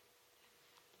language.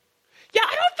 Yeah,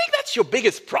 I don't think that's your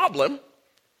biggest problem.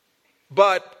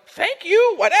 But thank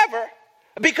you, whatever.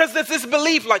 Because there's this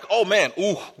belief like, oh man,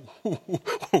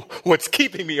 what's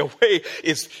keeping me away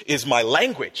is my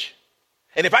language.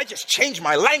 And if I just change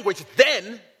my language,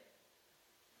 then,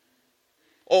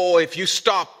 or if you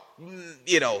stop,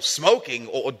 smoking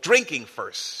or drinking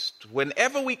first,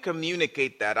 whenever we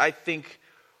communicate that, I think,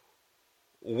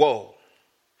 whoa.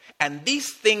 And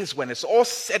these things, when it's all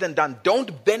said and done,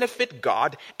 don't benefit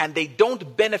God and they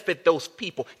don't benefit those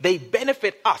people. They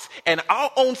benefit us and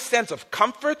our own sense of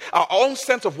comfort, our own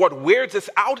sense of what weirds us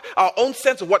out, our own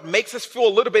sense of what makes us feel a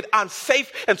little bit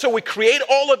unsafe. And so we create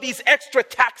all of these extra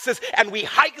taxes and we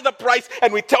hike the price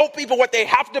and we tell people what they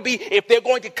have to be if they're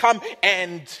going to come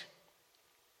and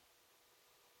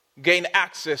gain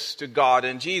access to God.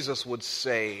 And Jesus would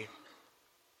say,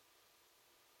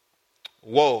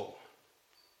 woe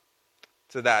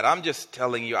to that. I'm just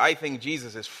telling you, I think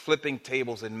Jesus is flipping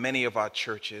tables in many of our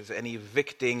churches and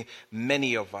evicting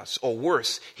many of us. Or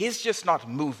worse, he's just not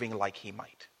moving like he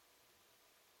might.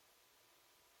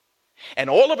 And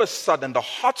all of a sudden, the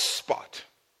hotspot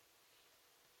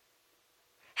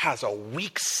has a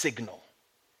weak signal.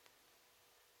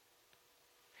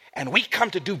 And we come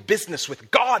to do business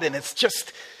with God and it's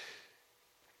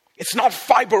not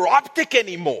fiber optic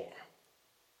anymore.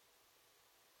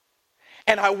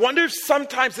 And I wonder if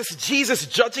sometimes this Jesus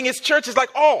judging his church is like,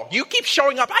 oh, you keep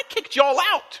showing up. I kicked y'all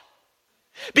out.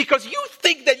 Because you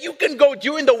think that you can go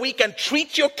during the week and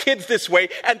treat your kids this way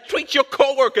and treat your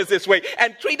coworkers this way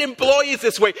and treat employees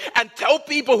this way and tell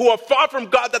people who are far from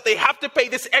God that they have to pay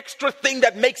this extra thing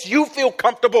that makes you feel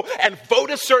comfortable and vote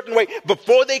a certain way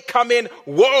before they come in.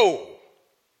 Whoa,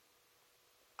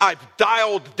 I've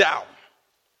dialed down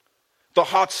the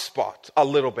hot spot a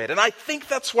little bit. And I think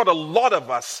that's what a lot of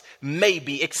us may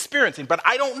be experiencing. But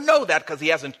I don't know that because he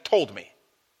hasn't told me.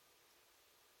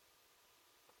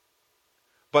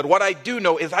 But what I do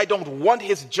know is I don't want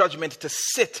his judgment to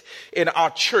sit in our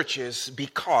churches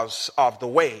because of the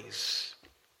ways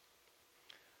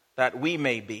that we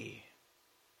may be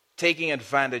taking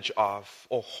advantage of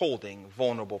or holding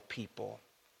vulnerable people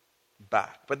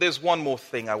back. But there's one more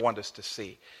thing I want us to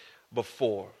see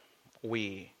before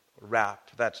we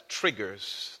wrap that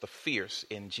triggers the fierce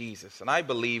in Jesus. And I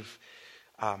believe,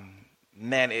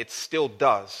 it still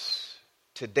does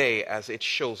today as it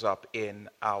shows up in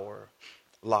our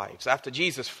lives. After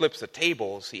Jesus flips the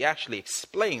tables, he actually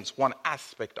explains one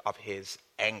aspect of his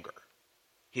anger,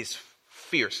 his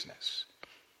fierceness.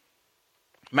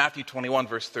 Matthew 21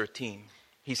 verse 13,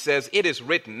 he says, "It is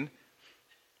written,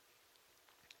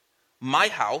 my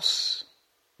house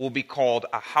will be called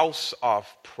a house of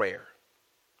prayer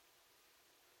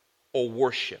or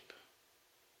worship,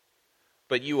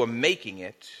 but you are making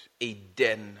it a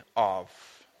den of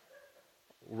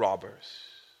robbers."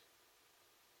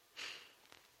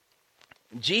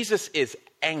 Jesus is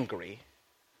angry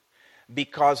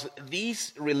because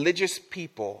these religious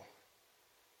people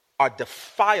are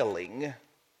defiling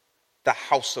the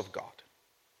house of God.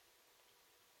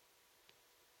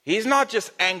 He's not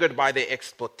just angered by their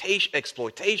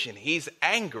exploitation. He's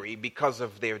angry because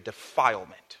of their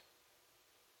defilement.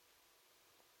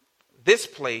 This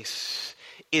place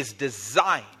is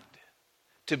designed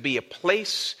to be a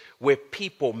place where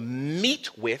people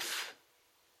meet with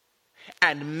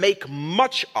and make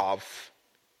much of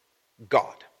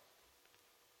God.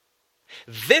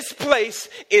 This place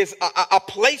is a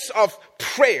place of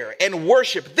prayer and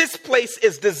worship. This place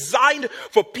is designed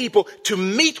for people to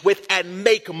meet with and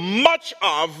make much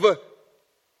of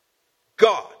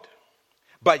God.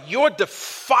 But you're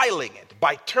defiling it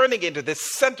by turning into this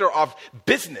center of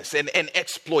business and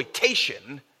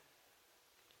exploitation.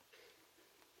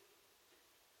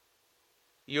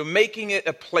 You're making it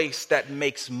a place that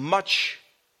makes much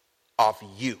of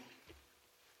you.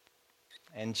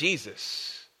 And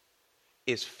Jesus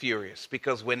is furious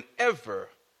because whenever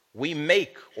we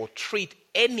make or treat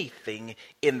anything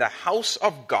in the house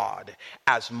of God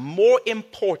as more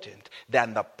important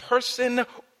than the person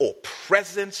or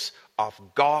presence of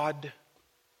God,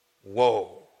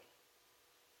 whoa.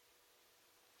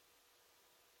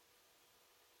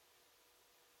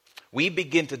 We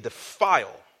begin to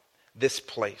defile this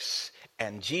place,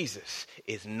 and Jesus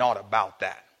is not about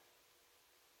that.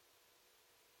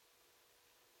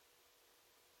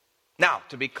 Now,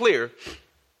 to be clear,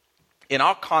 in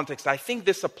our context, I think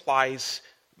this applies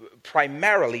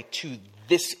primarily to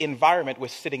this environment we're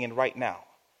sitting in right now,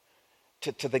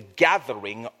 to the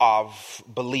gathering of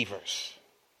believers.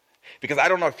 Because I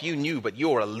don't know if you knew, but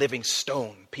you're a living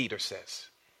stone, Peter says.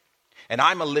 And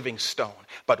I'm a living stone.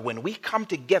 But when we come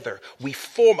together, we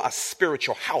form a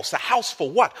spiritual house. A house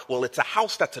for what? Well, it's a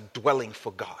house that's a dwelling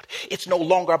for God. It's no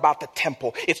longer about the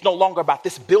temple. It's no longer about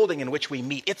this building in which we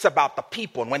meet. It's about the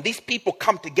people. And when these people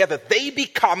come together, they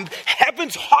become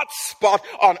heaven's hot spot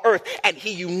on earth. And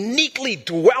he uniquely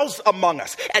dwells among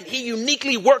us. And he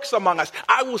uniquely works among us.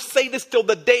 I will say this till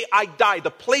the day I die.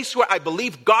 The place where I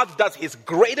believe God does his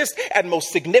greatest and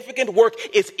most significant work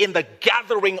is in the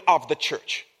gathering of the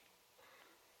church.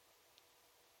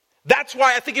 That's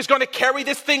why I think he's going to carry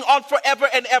this thing on forever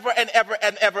and ever and ever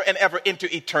and ever and ever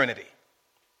into eternity.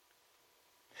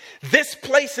 This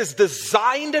place is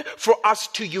designed for us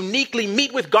to uniquely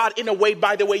meet with God in a way,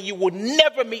 by the way, you will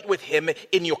never meet with him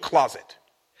in your closet.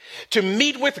 To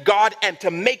meet with God and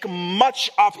to make much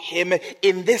of him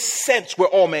in this sense where,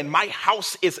 oh man, my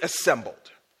house is assembled.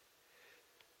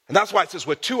 And that's why it says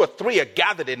where 2 or 3 are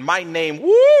gathered in my name,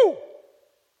 woo!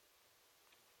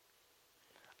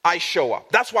 I show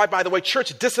up. That's why, by the way,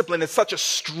 church discipline is such a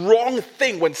strong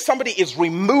thing. When somebody is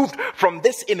removed from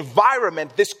this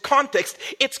environment, this context,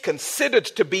 it's considered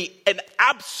to be an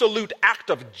absolute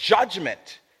act of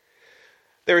judgment.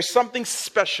 There is something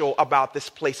special about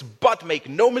this place, but make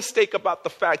no mistake about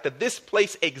the fact that this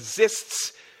place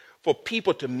exists for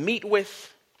people to meet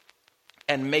with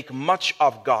and make much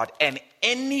of God. And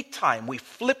anytime we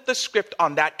flip the script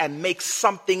on that and make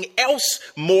something else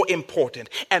more important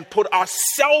and put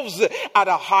ourselves at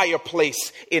a higher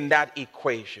place in that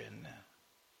equation,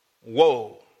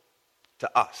 woe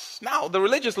to us. Now, the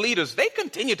religious leaders, they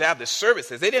continue to have the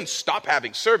services. They didn't stop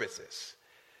having services.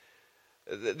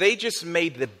 They just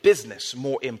made the business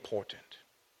more important.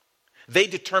 They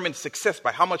determined success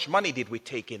by how much money did we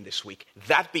take in this week.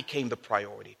 That became the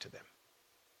priority to them.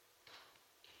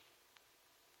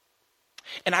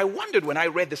 And I wondered when I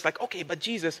read this, like, okay, but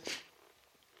Jesus,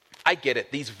 I get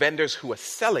it, these vendors who are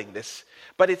selling this,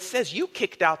 but it says you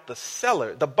kicked out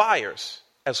the buyers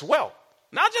as well.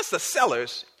 Not just the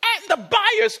sellers, and the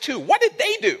buyers too. What did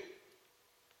they do?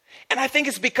 And I think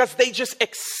it's because they just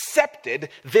accepted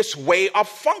this way of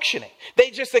functioning.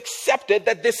 They just accepted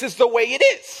that this is the way it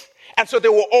is. And so they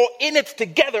were all in it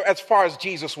together as far as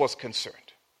Jesus was concerned.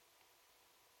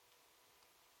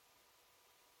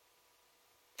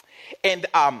 And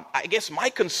I guess my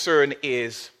concern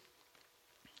is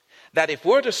that if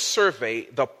we're to survey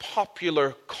the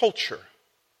popular culture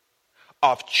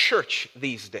of church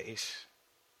these days,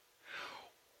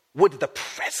 would the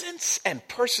presence and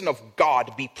person of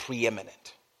God be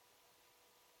preeminent?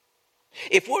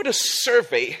 If we're to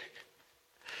survey,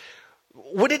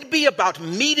 would it be about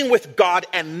meeting with God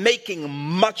and making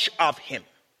much of him?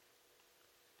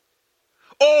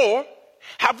 Or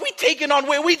have we taken on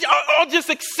where we all just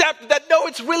accept that, no,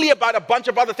 it's really about a bunch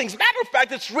of other things. Matter of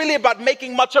fact, it's really about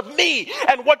making much of me.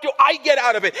 And what do I get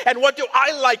out of it? And what do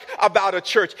I like about a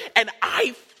church? And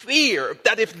I fear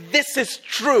that if this is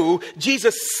true,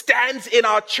 Jesus stands in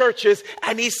our churches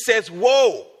and he says,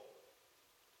 whoa.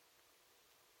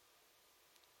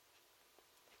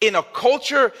 In a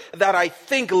culture that I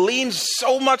think leans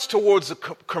so much towards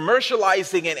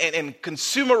commercializing and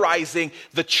consumerizing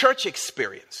the church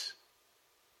experience.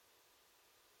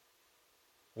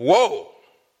 Whoa.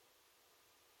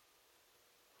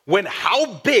 When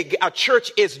how big a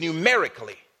church is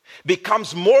numerically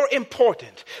becomes more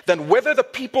important than whether the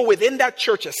people within that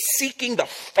church are seeking the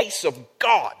face of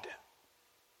God,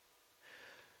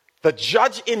 the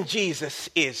judge in Jesus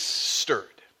is stirred.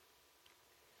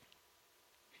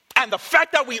 And the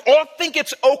fact that we all think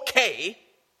it's okay,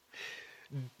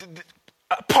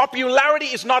 popularity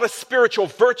is not a spiritual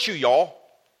virtue, y'all.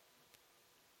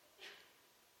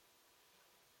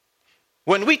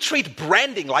 When we treat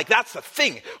branding like that's a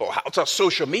thing, or how's our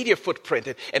social media footprint,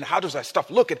 and how does our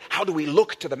stuff look, and how do we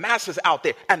look to the masses out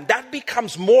there, and that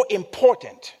becomes more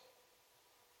important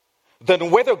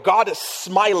than whether God is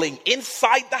smiling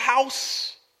inside the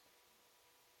house.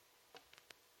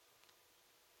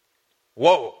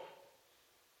 Whoa.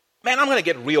 Man, I'm going to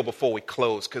get real before we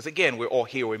close, because again, we're all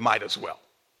here, we might as well.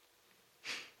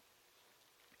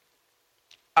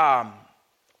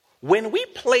 When we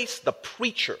place the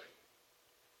preacher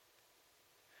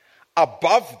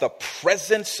above the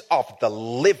presence of the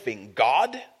living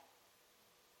God,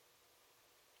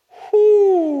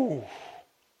 whoo,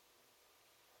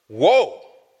 woe,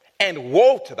 and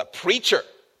woe to the preacher.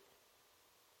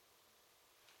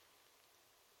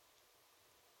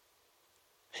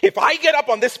 If I get up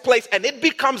on this place and it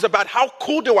becomes about how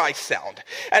cool do I sound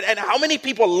and how many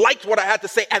people liked what I had to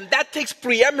say, and that takes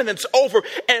preeminence over,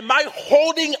 am I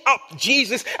holding up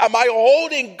Jesus? Am I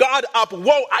holding God up?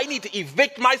 Whoa, I need to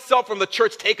evict myself from the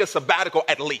church, take a sabbatical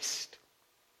at least.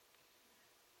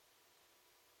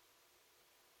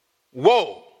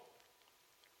 Whoa.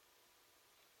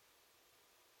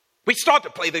 We start to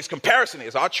play this comparison.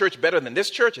 Is our church better than this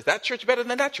church? Is that church better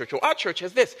than that church? Well, our church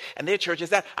has this, and their church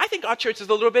has that. I think our church is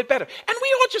a little bit better. And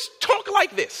we all just talk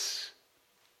like this.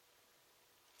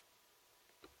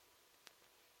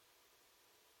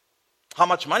 How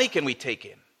much money can we take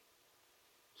in?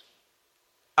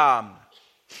 All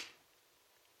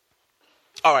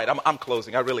right, I'm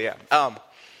closing. I really am.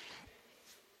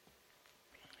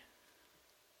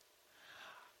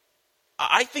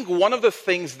 I think one of the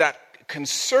things that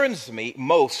concerns me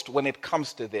most when it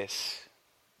comes to this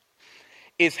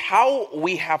is how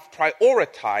we have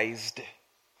prioritized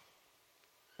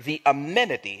the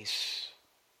amenities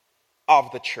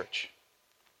of the church.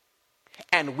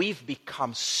 And we've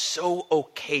become so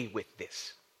okay with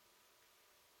this.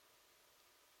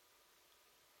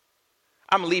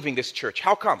 I'm leaving this church.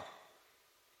 How come?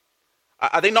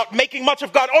 Are they not making much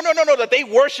of God? Oh, no, that they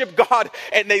worship God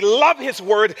and they love His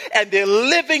word and they're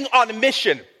living on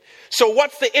mission. So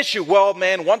what's the issue? Well,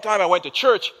 man, one time I went to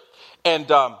church and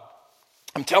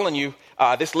I'm telling you,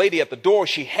 this lady at the door,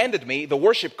 she handed me the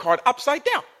worship card upside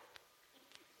down.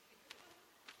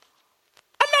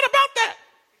 I'm not about that.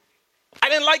 I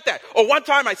didn't like that. Or one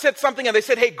time I said something and they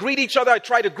said, hey, greet each other. I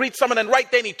tried to greet someone and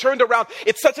right then he turned around.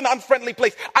 It's such an unfriendly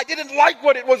place. I didn't like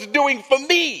what it was doing for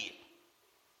me.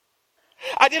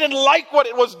 I didn't like what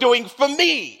it was doing for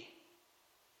me.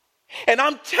 And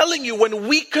I'm telling you, when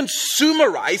we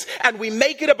consumerize and we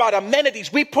make it about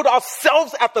amenities, we put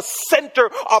ourselves at the center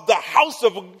of the house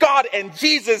of God. And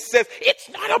Jesus says,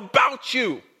 it's not about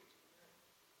you.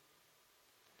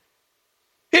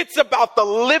 It's about the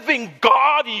living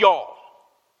God, y'all.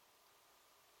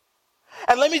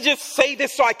 And let me just say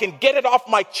this so I can get it off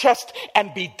my chest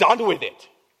and be done with it.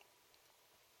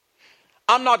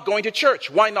 I'm not going to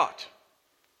church. Why not?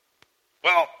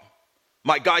 Well,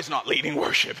 my guy's not leading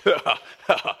worship.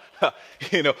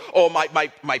 Or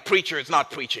my preacher is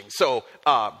not preaching. So,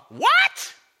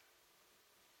 what?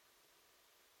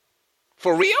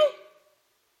 For real?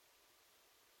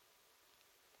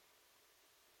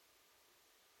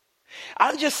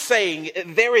 I'm just saying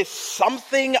there is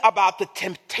something about the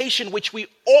temptation which we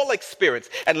all experience.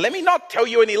 And let me not tell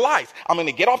you any lies. I'm going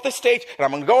to get off the stage and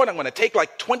I'm going to go and I'm going to take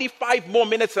like 25 more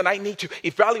minutes than I need to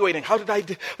evaluating how did I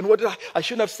do and what did I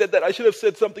shouldn't have said that. I should have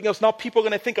said something else. Now people are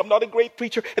going to think I'm not a great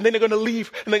preacher and then they're going to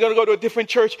leave and they're going to go to a different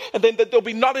church and then there'll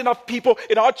be not enough people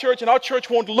in our church and our church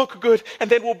won't look good and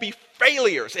then we'll be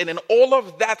failures. And in all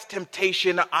of that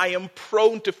temptation, I am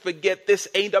prone to forget this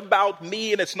ain't about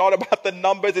me and it's not about the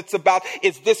numbers. It's about,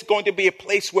 is this going to be a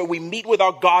place where we meet with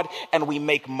our God and we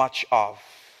make much of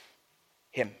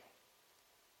Him?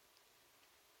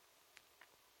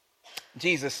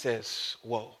 Jesus says,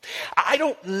 whoa. I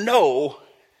don't know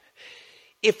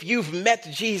if you've met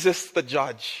Jesus the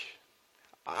judge.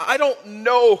 I don't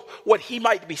know what He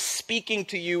might be speaking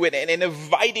to you and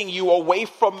inviting you away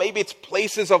from. Maybe it's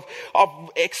places of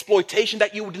exploitation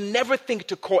that you would never think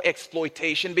to call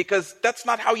exploitation because that's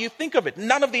not how you think of it.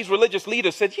 None of these religious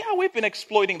leaders said, yeah, we've been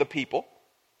exploiting the people.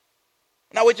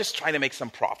 Now we're just trying to make some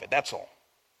profit, that's all.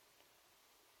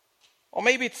 Or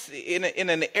maybe it's in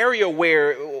an area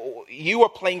where you are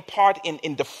playing part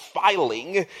in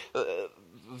defiling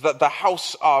the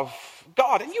house of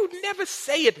God. And you would never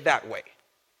say it that way.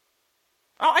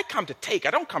 I come to take. I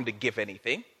don't come to give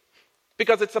anything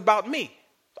because it's about me.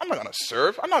 I'm not going to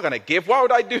serve. I'm not going to give. Why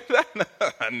would I do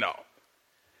that? No.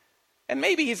 And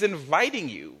maybe He's inviting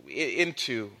you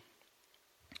into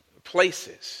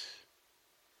places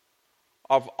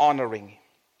of honoring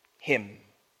Him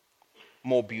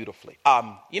more beautifully.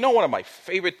 One of my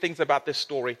favorite things about this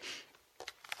story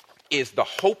is the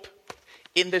hope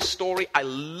in this story. I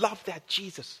love that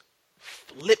Jesus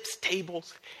flips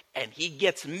tables and He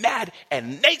gets mad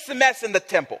and makes a mess in the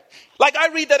temple. Like I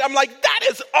read that, I'm like, that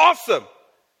is awesome.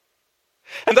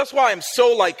 And that's why I'm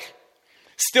so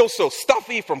still so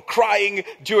stuffy from crying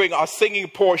during our singing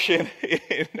portion.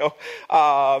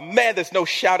 Man, there's no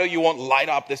shadow you won't light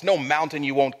up. There's no mountain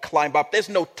you won't climb up. There's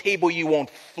no table you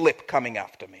won't flip coming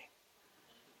after me.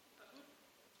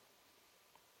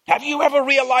 Have you ever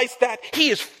realized that? He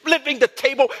is flipping the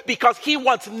table because He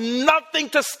wants nothing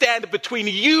to stand between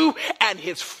you and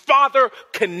His Father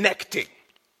connecting.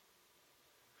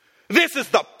 This is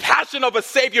the passion of a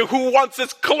Savior who wants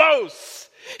us close.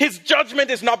 His judgment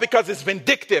is not because it's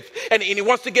vindictive and He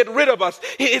wants to get rid of us.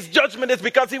 His judgment is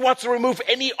because He wants to remove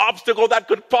any obstacle that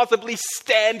could possibly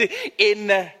stand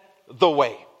in the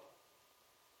way.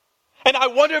 And I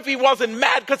wonder if He wasn't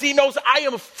mad because He knows I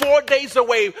am 4 days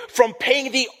away from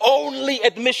paying the only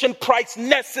admission price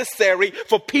necessary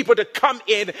for people to come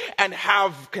in and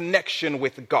have connection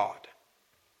with God.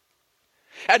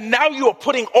 And now you are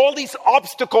putting all these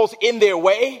obstacles in their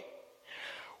way.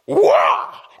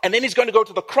 Wow! And then He's going to go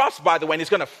to the cross, by the way, and He's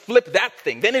going to flip that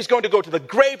thing. Then He's going to go to the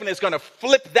grave and He's going to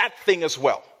flip that thing as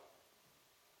well.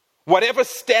 Whatever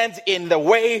stands in the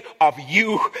way of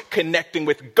you connecting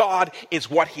with God is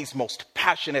what he's most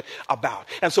passionate about.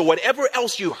 And so whatever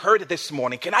else you heard this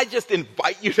morning, can I just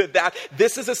invite you to that?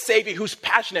 This is a Savior who's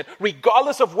passionate,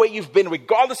 regardless of where you've been,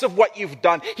 regardless of what you've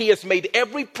done. He has made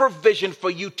every provision for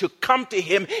you to come to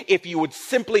him if you would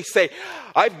simply say,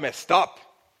 I've messed up.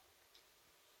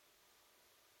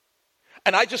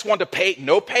 And I just want to pay.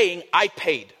 No paying, I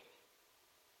paid.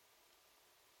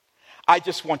 I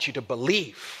just want you to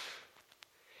believe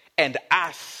and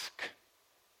ask.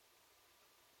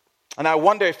 And I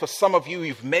wonder if for some of you,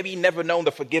 you've maybe never known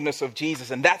the forgiveness of Jesus,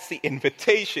 and that's the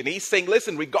invitation. He's saying,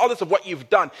 listen, regardless of what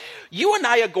you've done, you and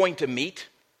I are going to meet,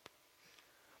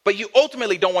 but you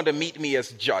ultimately don't want to meet me as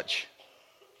judge.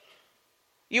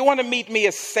 You want to meet me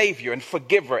as Savior and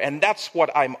forgiver, and that's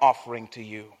what I'm offering to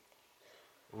you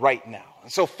right now.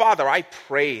 And so, Father, I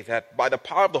pray that by the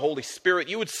power of the Holy Spirit,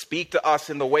 you would speak to us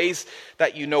in the ways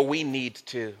that you know we need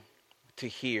to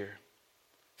hear.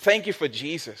 Thank you for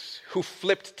Jesus, who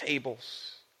flipped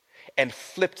tables and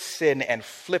flipped sin and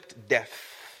flipped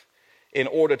death in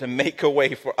order to make a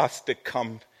way for us to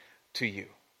come to you.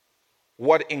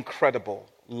 What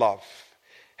incredible love.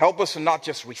 Help us to not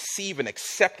just receive and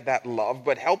accept that love,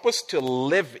 but help us to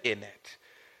live in it.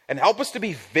 And help us to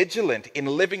be vigilant in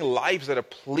living lives that are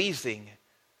pleasing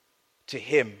to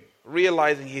him.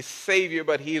 Realizing he's Savior,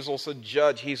 but he is also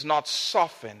judge. He's not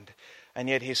softened. And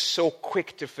yet he's so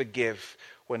quick to forgive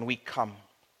when we come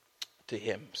to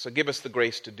him. So give us the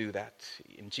grace to do that.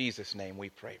 In Jesus' name we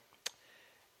pray.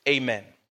 Amen.